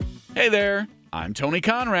Hey there, I'm Tony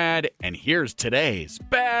Conrad, and here's today's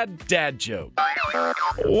bad dad joke.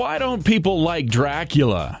 Why don't people like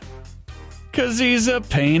Dracula? 'Cause he's a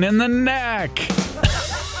pain in the neck.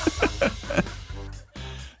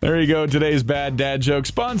 There you go, today's bad dad joke,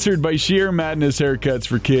 sponsored by Sheer Madness Haircuts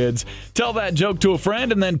for Kids. Tell that joke to a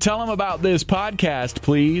friend and then tell them about this podcast,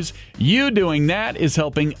 please. You doing that is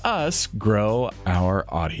helping us grow our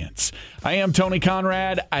audience. I am Tony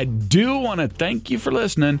Conrad. I do want to thank you for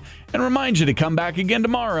listening and remind you to come back again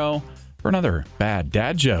tomorrow for another bad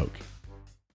dad joke.